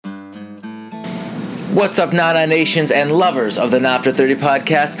What's up, Nana Nations and lovers of the Not After 30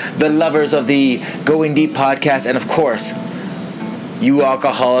 podcast, the lovers of the Going Deep podcast, and of course, you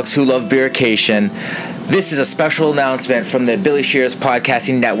alcoholics who love beercation. This is a special announcement from the Billy Shears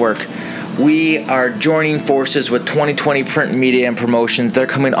Podcasting Network. We are joining forces with 2020 Print Media and Promotions. They're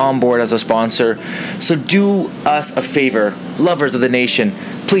coming on board as a sponsor. So do us a favor, lovers of the nation,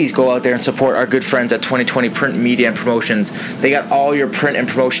 please go out there and support our good friends at 2020 Print Media and Promotions. They got all your print and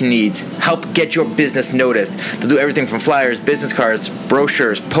promotion needs. Help get your business noticed. They'll do everything from flyers, business cards,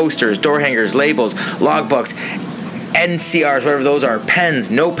 brochures, posters, door hangers, labels, logbooks, NCRs, whatever those are, pens,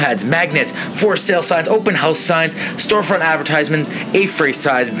 notepads, magnets, for sale signs, open house signs, storefront advertisements, A3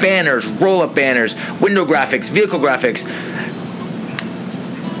 size, banners, roll-up banners, window graphics, vehicle graphics,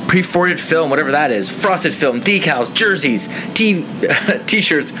 pre-forwarded film, whatever that is, frosted film, decals, jerseys,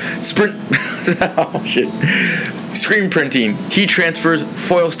 t-shirts, screen printing, heat transfers,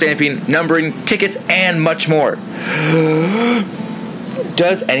 foil stamping, numbering, tickets, and much more.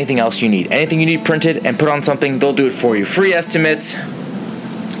 Does anything else you need. Anything you need printed and put on something, they'll do it for you. Free estimates.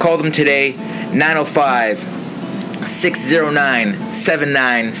 Call them today,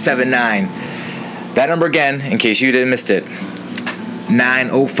 905-609-7979. That number again, in case you didn't miss it,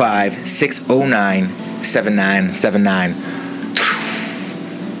 905-609-7979.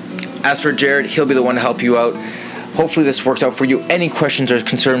 As for Jared, he'll be the one to help you out. Hopefully this works out for you. Any questions or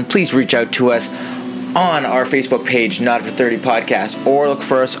concerns, please reach out to us on our Facebook page, Not After 30 Podcast, or look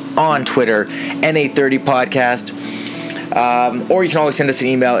for us on Twitter, NA30 Podcast, or you can always send us an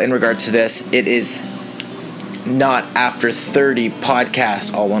email in regards to this. It is Not After 30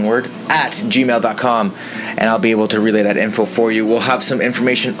 Podcast, all one word, at gmail.com, and I'll be able to relay that info for you. We'll have some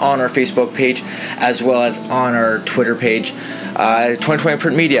information on our Facebook page as well as on our Twitter page. 2020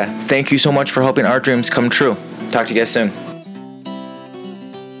 Print Media, thank you so much for helping our dreams come true. Talk to you guys soon.